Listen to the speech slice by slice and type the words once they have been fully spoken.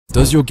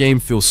Does your game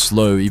feel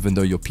slow even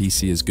though your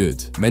PC is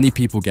good? Many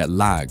people get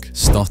lag,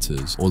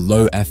 stutters, or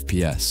low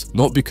FPS,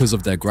 not because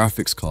of their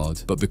graphics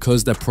card, but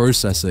because their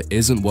processor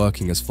isn't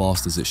working as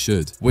fast as it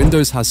should.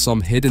 Windows has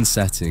some hidden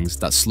settings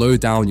that slow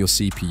down your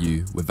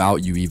CPU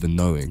without you even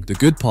knowing. The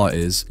good part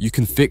is, you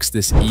can fix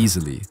this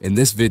easily. In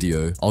this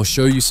video, I'll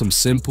show you some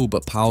simple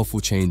but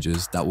powerful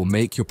changes that will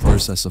make your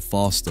processor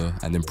faster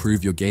and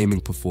improve your gaming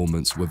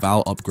performance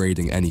without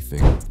upgrading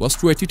anything.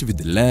 What's related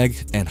with lag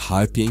and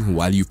high ping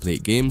while you play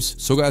games?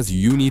 So guys,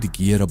 you need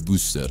Gear Up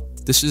Booster.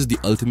 This is the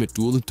ultimate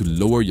tool to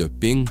lower your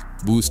ping,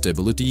 boost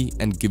stability,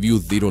 and give you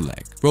zero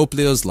lag. Pro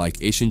players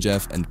like Asian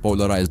Jeff and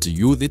Polarized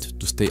use it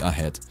to stay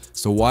ahead.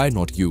 So why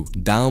not you?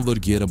 Download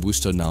Gear Up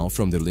Booster now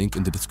from the link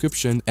in the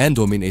description and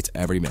dominate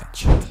every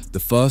match. The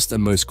first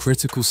and most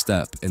critical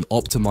step in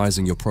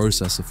optimizing your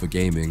processor for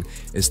gaming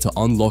is to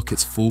unlock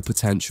its full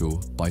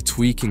potential by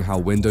tweaking how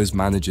Windows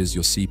manages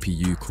your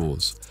CPU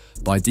cores.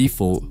 By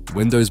default,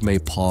 Windows may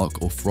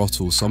park or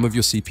throttle some of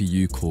your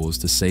CPU cores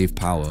to save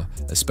power,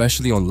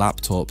 especially on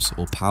laptops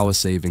or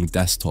power-saving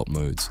desktop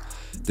modes.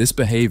 This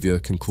behavior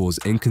can cause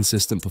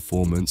inconsistent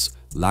performance,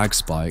 lag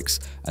spikes,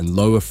 and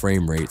lower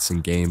frame rates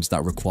in games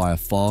that require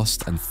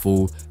fast and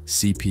full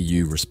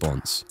CPU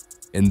response.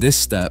 In this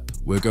step,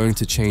 we're going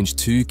to change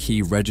two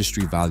key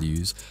registry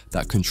values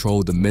that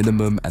control the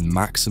minimum and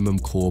maximum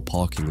core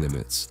parking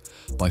limits.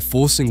 By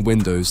forcing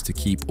Windows to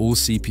keep all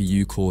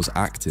CPU cores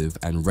active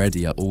and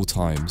ready at all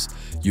times,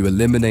 you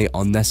eliminate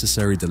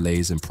unnecessary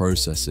delays in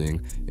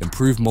processing,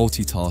 improve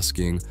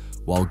multitasking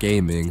while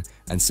gaming,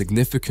 and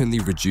significantly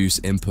reduce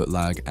input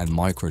lag and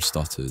micro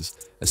stutters,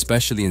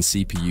 especially in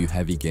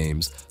CPU-heavy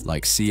games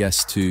like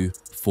CS2,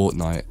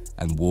 Fortnite,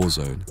 and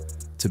Warzone.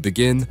 To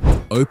begin,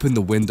 open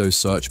the Windows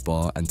search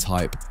bar and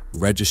type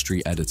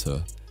Registry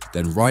Editor,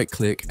 then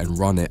right-click and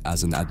run it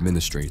as an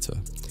administrator.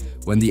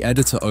 When the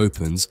editor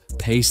opens,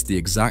 paste the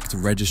exact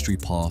registry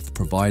path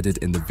provided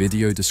in the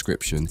video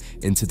description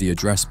into the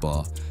address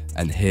bar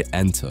and hit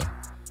enter.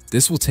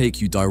 This will take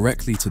you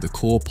directly to the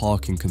core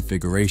parking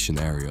configuration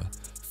area.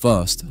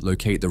 First,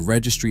 locate the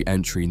registry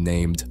entry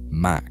named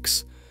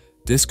Max.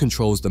 This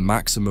controls the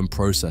maximum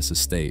processor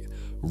state.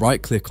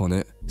 Right-click on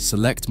it,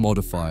 select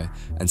Modify,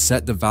 and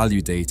set the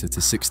value data to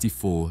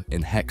 64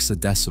 in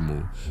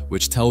hexadecimal,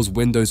 which tells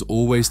Windows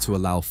always to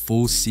allow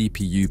full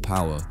CPU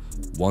power,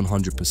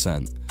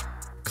 100%.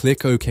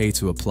 Click OK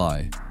to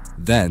apply.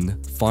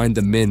 Then, find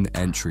the min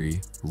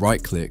entry,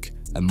 right-click,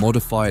 and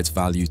modify its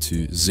value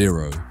to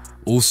 0,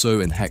 also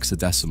in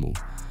hexadecimal.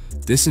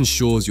 This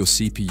ensures your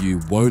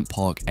CPU won't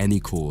park any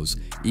cores,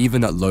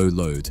 even at low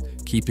load,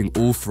 keeping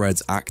all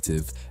threads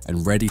active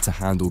and ready to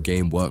handle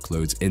game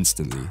workloads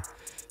instantly.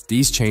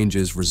 These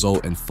changes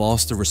result in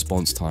faster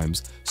response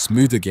times,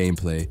 smoother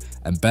gameplay,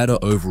 and better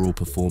overall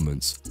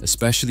performance,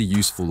 especially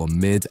useful on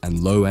mid and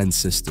low-end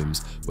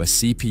systems where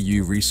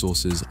CPU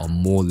resources are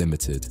more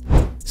limited.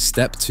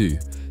 Step 2.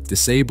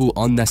 Disable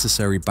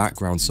unnecessary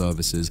background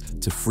services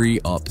to free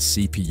up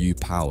CPU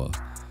power.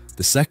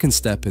 The second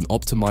step in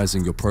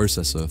optimizing your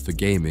processor for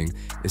gaming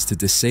is to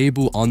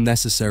disable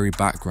unnecessary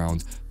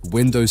background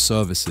Windows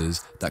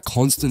services that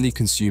constantly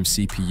consume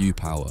CPU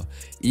power,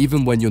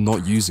 even when you're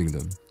not using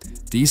them.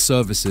 These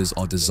services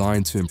are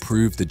designed to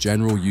improve the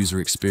general user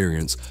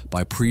experience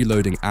by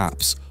preloading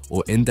apps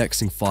or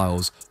indexing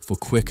files for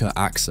quicker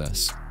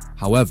access.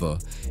 However,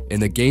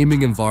 in a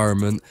gaming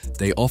environment,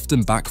 they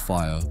often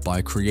backfire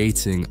by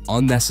creating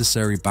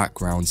unnecessary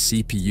background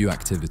CPU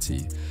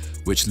activity,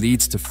 which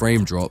leads to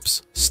frame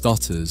drops,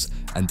 stutters,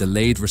 and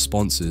delayed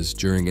responses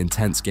during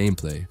intense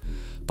gameplay.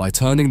 By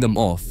turning them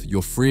off,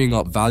 you're freeing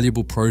up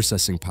valuable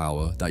processing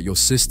power that your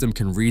system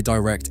can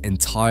redirect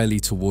entirely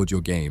toward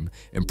your game,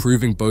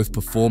 improving both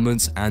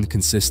performance and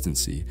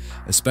consistency,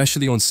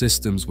 especially on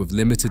systems with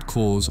limited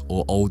cores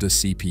or older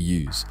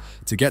CPUs.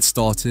 To get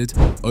started,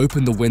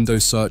 open the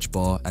Windows search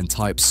bar and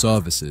type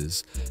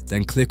Services,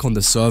 then click on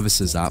the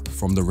Services app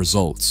from the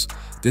results.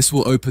 This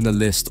will open a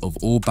list of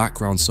all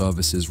background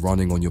services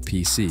running on your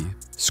PC.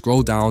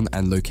 Scroll down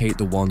and locate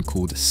the one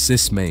called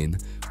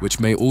sysmain, which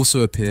may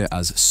also appear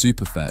as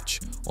superfetch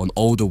on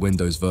older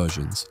Windows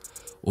versions.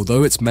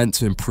 Although it's meant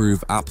to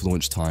improve app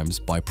launch times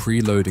by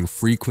preloading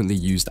frequently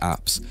used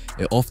apps,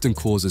 it often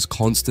causes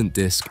constant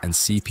disk and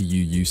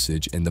CPU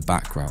usage in the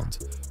background.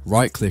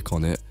 Right-click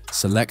on it,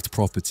 select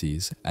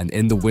Properties, and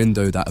in the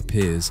window that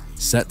appears,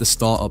 set the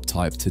startup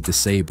type to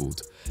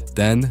Disabled.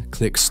 Then,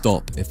 click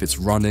Stop if it's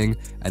running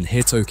and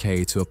hit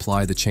OK to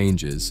apply the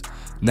changes.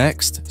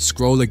 Next,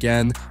 scroll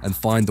again and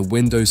find the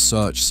Windows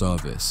Search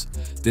service.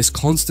 This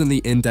constantly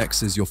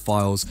indexes your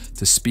files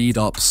to speed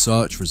up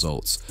search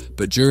results,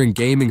 but during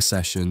gaming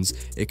sessions,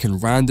 it can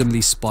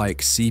randomly spike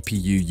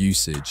CPU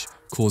usage,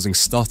 causing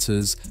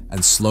stutters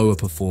and slower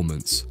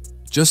performance.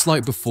 Just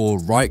like before,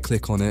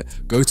 right-click on it,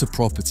 go to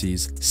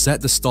Properties, set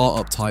the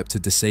startup type to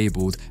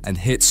Disabled, and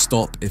hit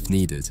Stop if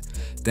needed.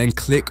 Then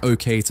click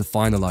OK to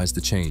finalize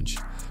the change.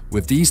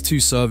 With these two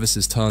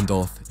services turned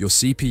off, your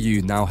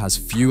CPU now has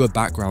fewer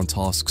background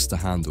tasks to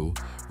handle,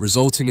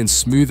 resulting in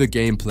smoother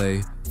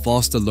gameplay,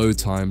 faster load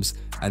times,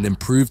 and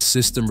improved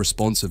system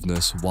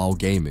responsiveness while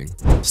gaming.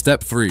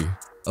 Step 3.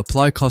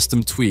 Apply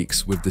custom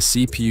tweaks with the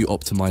CPU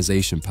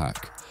optimization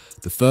pack.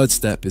 The third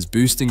step is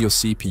boosting your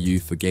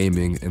CPU for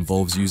gaming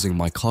involves using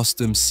my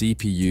custom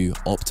CPU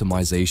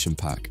optimization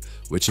pack,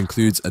 which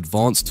includes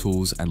advanced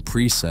tools and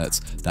presets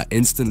that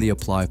instantly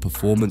apply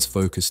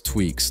performance-focused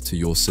tweaks to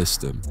your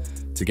system.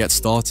 To get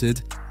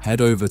started, head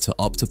over to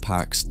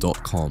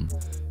uptopacks.com.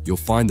 You'll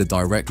find the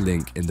direct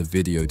link in the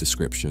video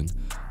description.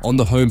 On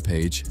the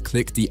homepage,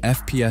 click the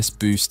FPS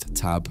Boost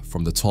tab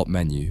from the top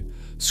menu.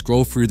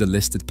 Scroll through the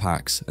listed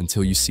packs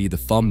until you see the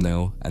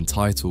thumbnail and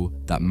title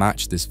that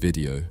match this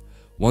video.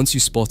 Once you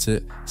spot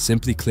it,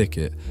 simply click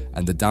it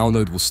and the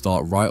download will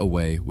start right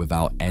away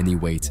without any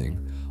waiting.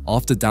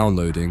 After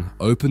downloading,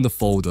 open the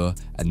folder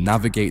and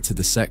navigate to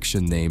the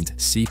section named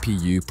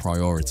CPU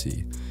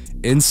Priority.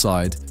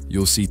 Inside,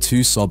 you'll see two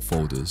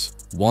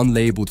subfolders, one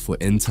labeled for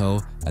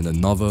Intel and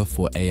another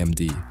for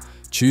AMD.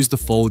 Choose the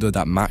folder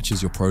that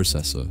matches your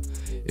processor.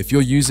 If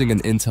you're using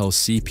an Intel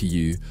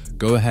CPU,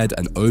 go ahead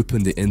and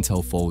open the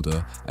Intel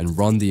folder and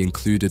run the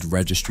included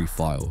registry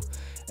file.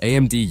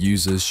 AMD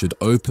users should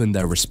open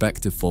their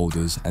respective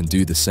folders and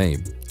do the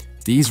same.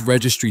 These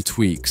registry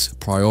tweaks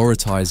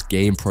prioritize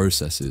game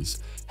processes,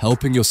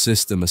 helping your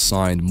system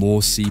assign more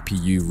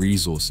CPU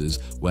resources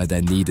where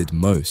they're needed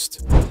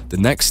most. The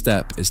next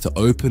step is to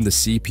open the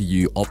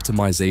CPU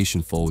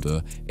optimization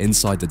folder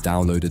inside the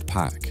downloaded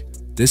pack.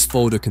 This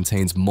folder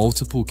contains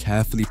multiple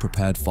carefully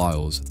prepared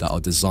files that are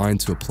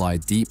designed to apply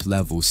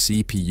deep-level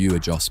CPU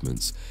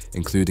adjustments,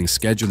 including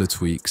scheduler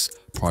tweaks,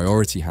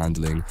 priority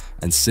handling,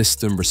 and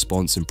system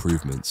response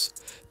improvements.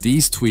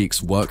 These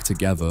tweaks work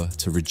together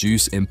to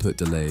reduce input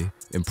delay,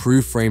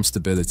 improve frame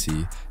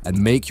stability, and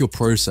make your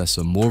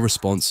processor more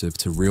responsive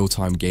to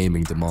real-time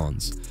gaming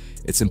demands.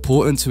 It's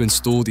important to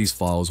install these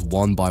files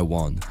one by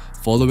one,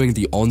 following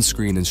the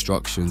on-screen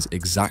instructions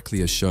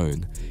exactly as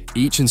shown.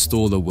 Each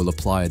installer will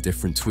apply a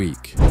different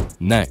tweak.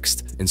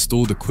 Next,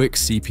 install the quick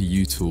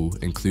CPU tool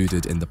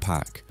included in the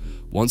pack.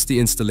 Once the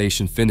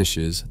installation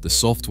finishes, the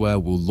software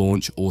will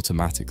launch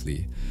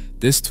automatically.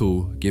 This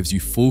tool gives you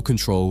full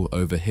control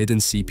over hidden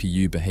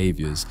CPU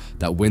behaviors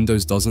that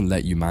Windows doesn't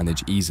let you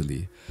manage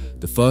easily.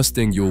 The first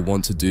thing you'll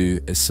want to do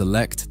is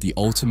select the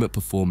Ultimate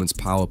Performance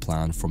Power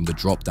Plan from the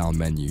drop-down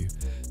menu.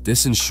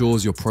 This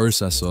ensures your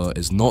processor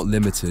is not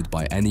limited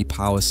by any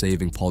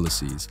power-saving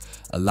policies,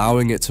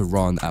 allowing it to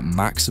run at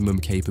maximum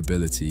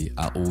capability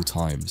at all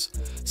times.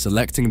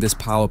 Selecting this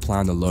power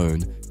plan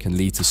alone can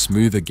lead to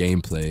smoother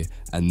gameplay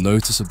and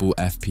noticeable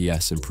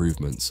FPS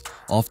improvements.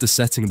 After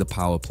setting the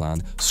power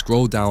plan,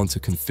 scroll down to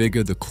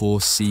configure the core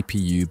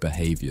CPU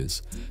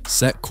behaviors.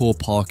 Set core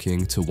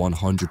parking to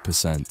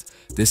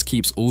 100%. This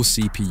keeps all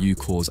CPU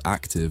cores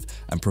active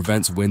and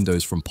prevents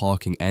Windows from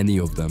parking any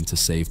of them to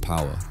save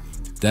power.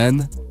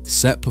 Then,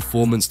 set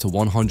performance to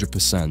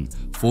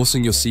 100%,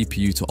 forcing your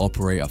CPU to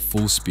operate at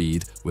full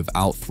speed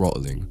without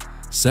throttling.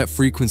 Set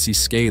frequency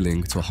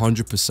scaling to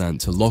 100%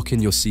 to lock in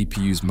your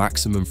CPU's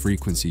maximum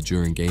frequency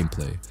during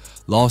gameplay.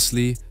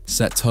 Lastly,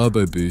 set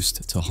turbo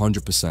boost to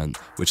 100%,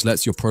 which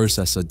lets your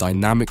processor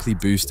dynamically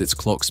boost its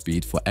clock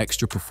speed for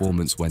extra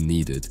performance when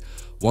needed.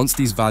 Once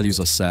these values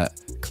are set,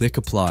 click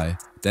apply,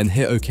 then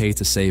hit OK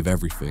to save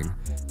everything.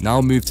 Now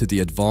move to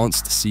the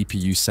Advanced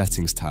CPU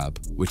Settings tab,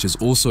 which is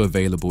also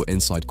available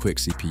inside Quick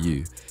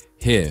CPU.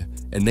 Here,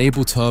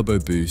 enable Turbo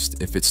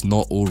Boost if it's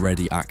not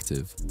already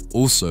active.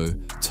 Also,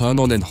 turn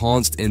on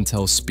Enhanced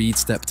Intel Speed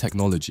Step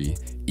Technology,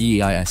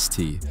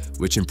 EIST,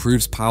 which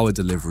improves power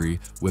delivery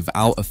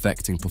without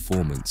affecting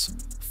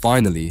performance.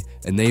 Finally,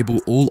 enable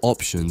all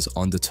options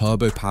under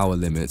turbo power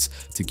limits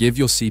to give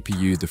your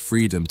CPU the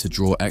freedom to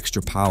draw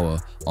extra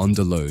power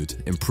under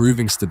load,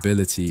 improving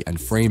stability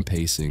and frame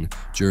pacing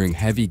during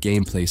heavy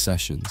gameplay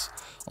sessions.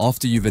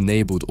 After you've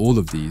enabled all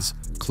of these,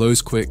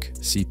 close Quick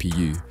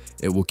CPU.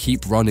 It will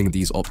keep running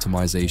these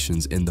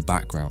optimizations in the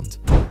background.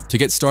 To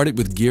get started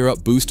with Gear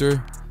Up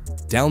Booster,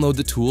 download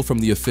the tool from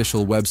the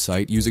official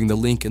website using the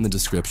link in the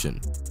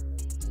description.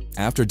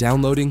 After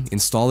downloading,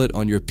 install it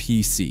on your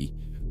PC.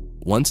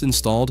 Once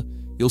installed,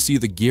 you'll see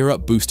the Gear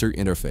Up Booster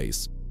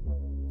interface.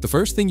 The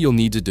first thing you'll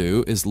need to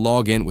do is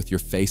log in with your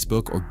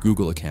Facebook or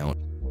Google account.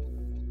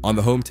 On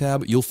the Home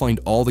tab, you'll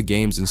find all the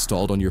games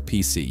installed on your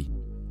PC.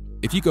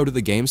 If you go to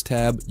the Games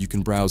tab, you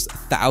can browse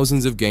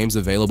thousands of games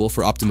available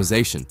for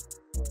optimization.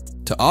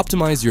 To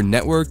optimize your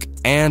network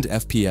and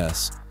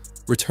FPS,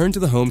 return to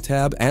the Home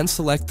tab and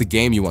select the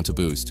game you want to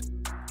boost.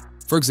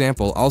 For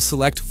example, I'll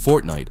select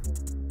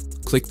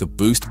Fortnite. Click the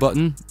Boost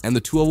button and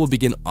the tool will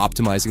begin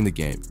optimizing the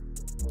game.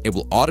 It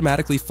will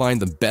automatically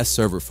find the best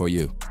server for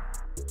you.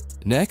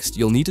 Next,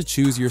 you'll need to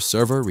choose your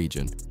server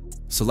region.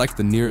 Select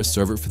the nearest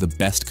server for the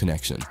best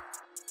connection.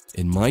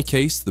 In my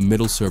case, the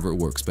middle server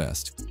works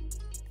best.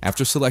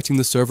 After selecting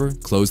the server,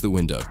 close the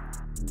window.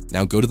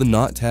 Now go to the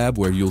Not tab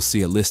where you'll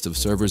see a list of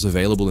servers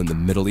available in the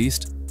Middle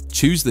East.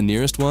 Choose the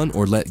nearest one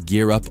or let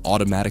Gear Up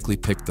automatically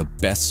pick the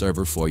best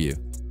server for you.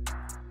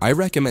 I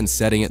recommend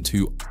setting it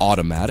to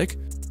Automatic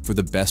for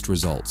the best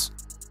results.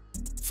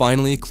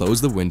 Finally,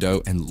 close the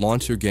window and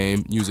launch your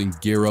game using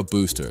Gear Up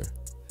Booster.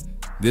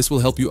 This will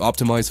help you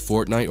optimize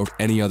Fortnite or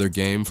any other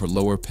game for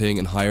lower ping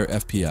and higher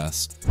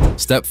FPS.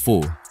 Step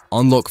 4.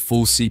 Unlock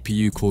full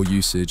CPU core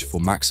usage for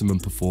maximum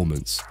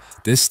performance.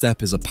 This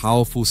step is a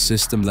powerful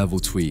system-level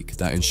tweak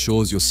that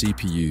ensures your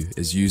CPU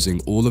is using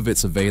all of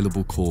its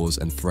available cores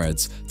and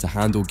threads to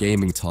handle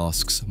gaming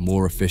tasks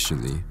more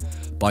efficiently.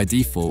 By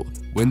default,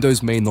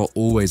 Windows may not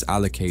always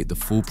allocate the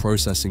full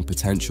processing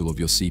potential of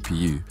your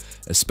CPU,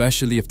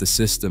 especially if the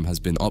system has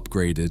been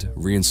upgraded,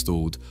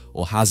 reinstalled,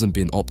 or hasn't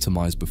been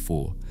optimized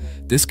before.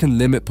 This can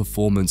limit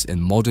performance in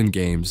modern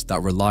games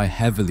that rely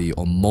heavily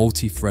on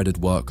multi-threaded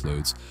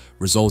workloads,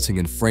 resulting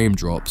in frame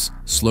drops,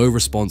 slow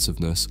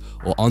responsiveness,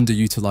 or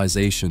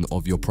underutilization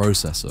of your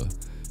processor.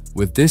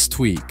 With this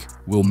tweak,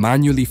 we'll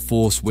manually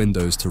force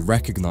Windows to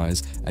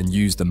recognize and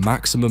use the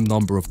maximum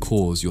number of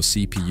cores your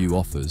CPU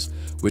offers,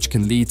 which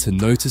can lead to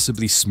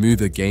noticeably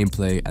smoother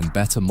gameplay and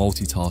better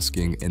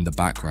multitasking in the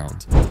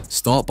background.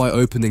 Start by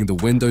opening the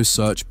Windows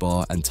search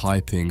bar and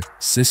typing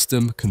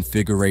System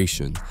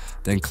Configuration,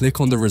 then click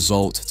on the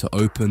result to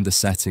open the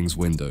Settings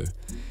window.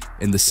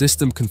 In the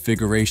System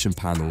Configuration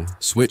panel,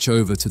 switch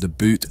over to the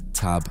Boot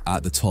tab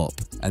at the top,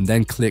 and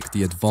then click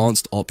the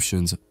Advanced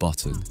Options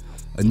button.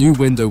 A new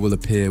window will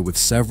appear with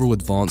several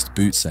advanced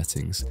boot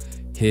settings.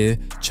 Here,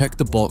 check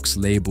the box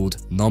labeled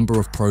Number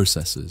of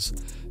Processors.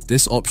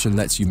 This option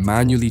lets you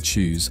manually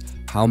choose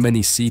how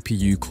many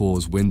CPU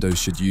cores Windows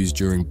should use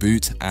during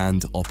boot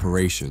and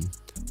operation.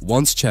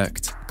 Once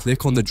checked,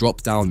 click on the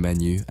drop-down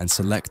menu and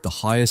select the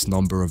highest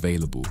number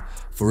available.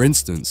 For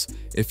instance,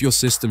 if your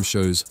system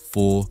shows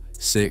 4,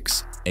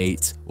 6,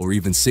 8, or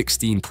even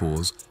 16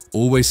 cores,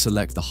 always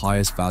select the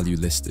highest value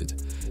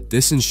listed.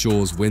 This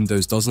ensures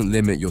Windows doesn't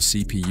limit your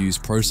CPU's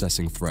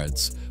processing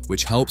threads,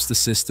 which helps the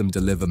system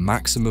deliver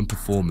maximum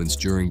performance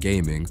during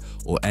gaming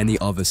or any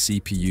other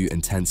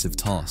CPU-intensive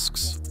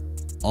tasks.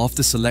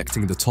 After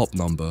selecting the top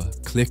number,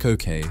 click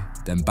OK,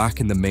 then back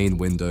in the main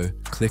window,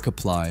 click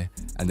Apply,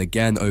 and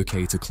again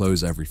OK to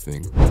close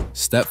everything.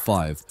 Step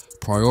 5.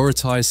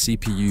 Prioritize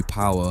CPU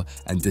power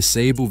and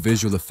disable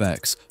visual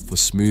effects for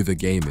smoother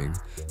gaming.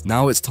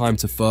 Now it's time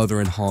to further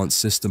enhance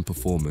system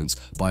performance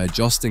by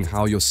adjusting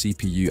how your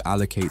CPU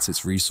allocates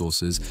its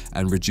resources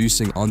and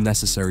reducing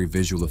unnecessary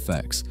visual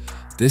effects.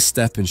 This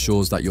step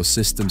ensures that your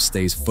system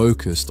stays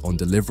focused on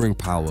delivering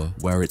power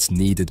where it's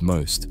needed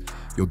most,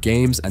 your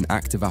games and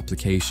active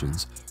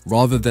applications,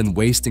 rather than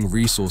wasting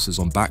resources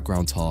on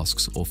background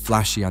tasks or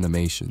flashy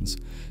animations.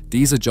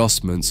 These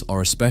adjustments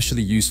are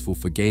especially useful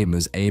for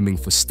gamers aiming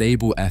for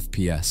stable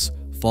FPS,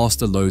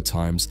 faster load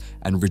times,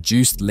 and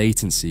reduced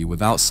latency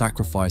without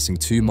sacrificing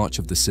too much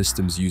of the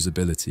system's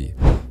usability.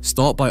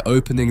 Start by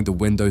opening the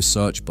Windows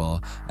search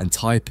bar and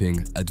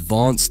typing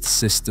Advanced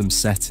System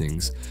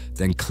Settings,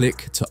 then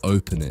click to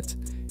open it.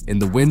 In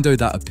the window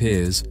that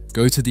appears,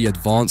 go to the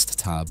Advanced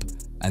tab,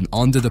 and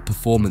under the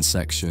Performance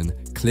section,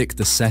 click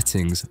the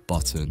Settings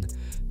button.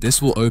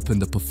 This will open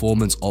the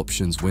Performance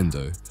Options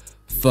window.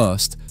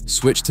 First,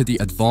 switch to the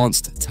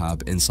Advanced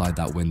tab inside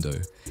that window.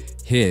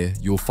 Here,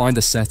 you'll find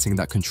a setting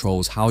that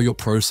controls how your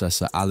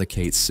processor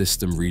allocates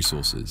system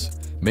resources.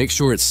 Make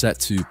sure it's set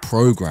to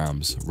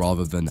Programs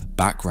rather than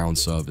Background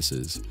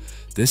Services.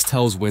 This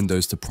tells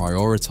Windows to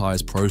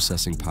prioritize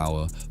processing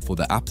power for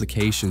the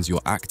applications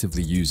you're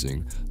actively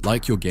using,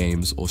 like your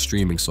games or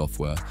streaming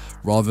software,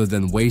 rather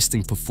than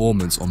wasting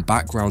performance on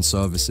background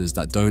services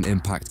that don't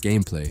impact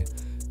gameplay.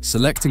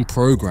 Selecting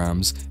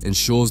Programs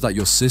ensures that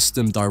your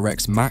system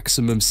directs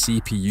maximum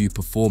CPU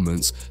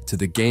performance to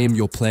the game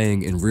you're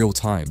playing in real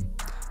time.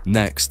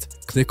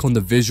 Next, click on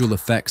the Visual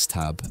Effects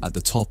tab at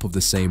the top of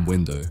the same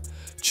window.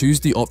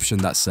 Choose the option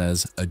that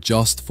says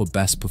Adjust for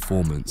Best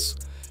Performance.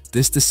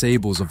 This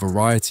disables a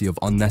variety of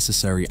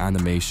unnecessary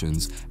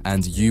animations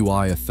and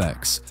UI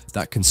effects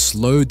that can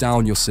slow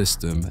down your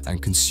system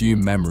and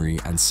consume memory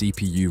and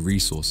CPU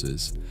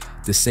resources.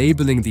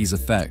 Disabling these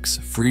effects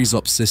frees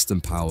up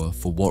system power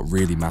for what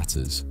really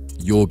matters,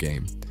 your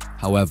game.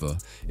 However,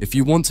 if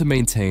you want to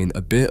maintain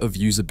a bit of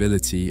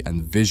usability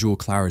and visual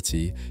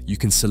clarity, you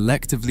can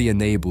selectively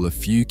enable a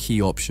few key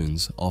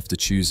options after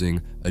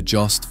choosing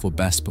Adjust for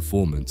Best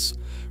Performance.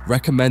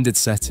 Recommended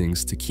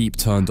settings to keep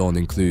turned on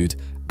include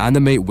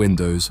Animate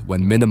windows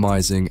when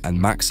minimizing and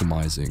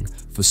maximizing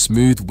for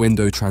smooth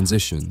window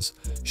transitions,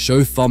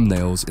 show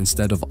thumbnails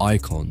instead of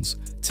icons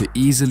to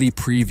easily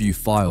preview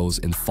files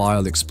in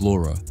File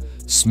Explorer,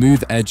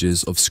 smooth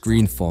edges of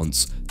screen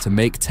fonts to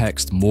make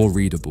text more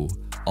readable.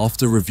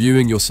 After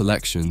reviewing your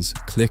selections,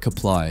 click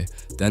Apply,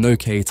 then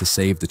OK to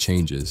save the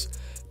changes.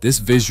 This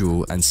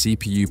visual and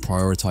CPU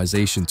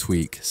prioritization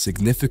tweak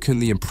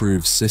significantly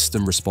improves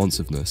system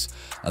responsiveness,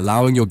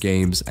 allowing your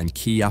games and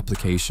key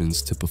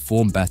applications to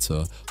perform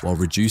better while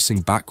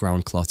reducing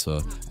background clutter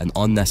and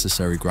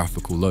unnecessary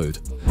graphical load.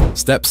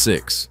 Step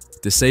 6.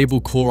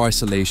 Disable core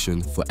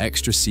isolation for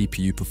extra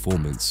CPU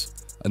performance.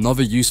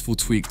 Another useful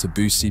tweak to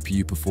boost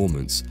CPU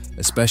performance,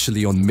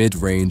 especially on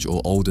mid-range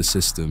or older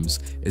systems,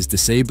 is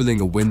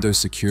disabling a Windows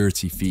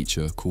security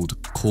feature called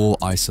Core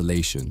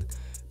Isolation.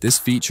 This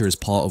feature is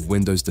part of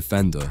Windows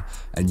Defender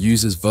and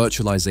uses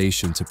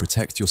virtualization to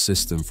protect your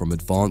system from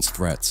advanced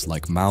threats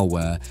like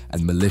malware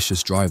and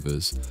malicious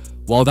drivers.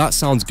 While that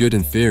sounds good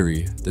in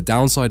theory, the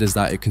downside is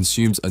that it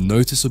consumes a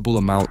noticeable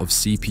amount of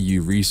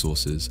CPU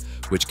resources,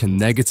 which can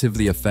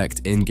negatively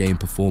affect in-game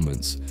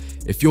performance.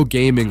 If you're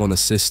gaming on a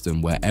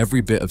system where every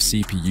bit of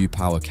CPU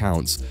power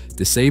counts,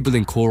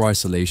 disabling core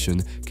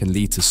isolation can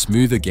lead to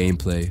smoother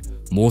gameplay,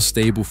 more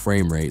stable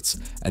frame rates,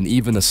 and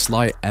even a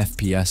slight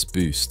FPS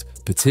boost,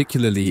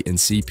 particularly in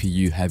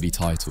CPU-heavy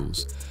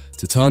titles.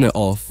 To turn it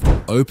off,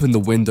 open the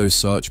Windows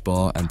search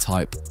bar and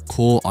type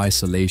Core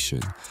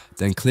Isolation,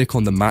 then click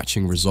on the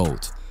matching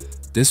result.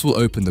 This will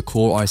open the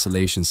core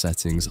isolation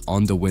settings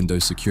under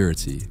Windows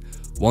Security.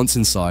 Once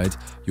inside,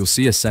 you'll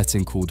see a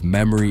setting called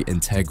Memory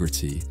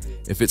Integrity.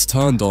 If it's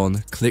turned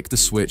on, click the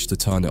switch to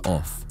turn it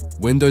off.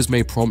 Windows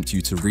may prompt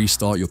you to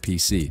restart your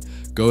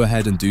PC. Go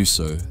ahead and do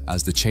so,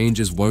 as the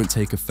changes won't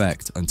take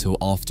effect until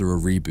after a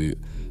reboot.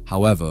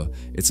 However,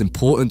 it's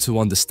important to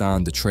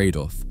understand the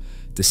trade-off.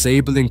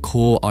 Disabling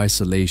core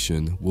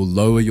isolation will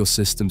lower your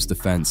system's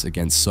defense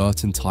against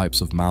certain types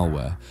of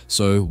malware,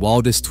 so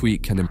while this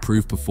tweak can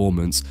improve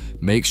performance,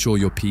 make sure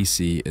your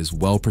PC is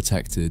well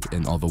protected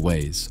in other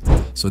ways.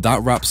 So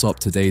that wraps up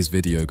today's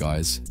video,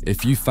 guys.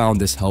 If you found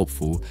this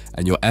helpful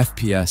and your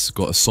FPS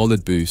got a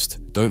solid boost,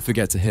 don't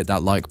forget to hit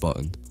that like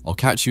button. I'll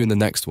catch you in the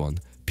next one.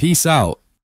 Peace out!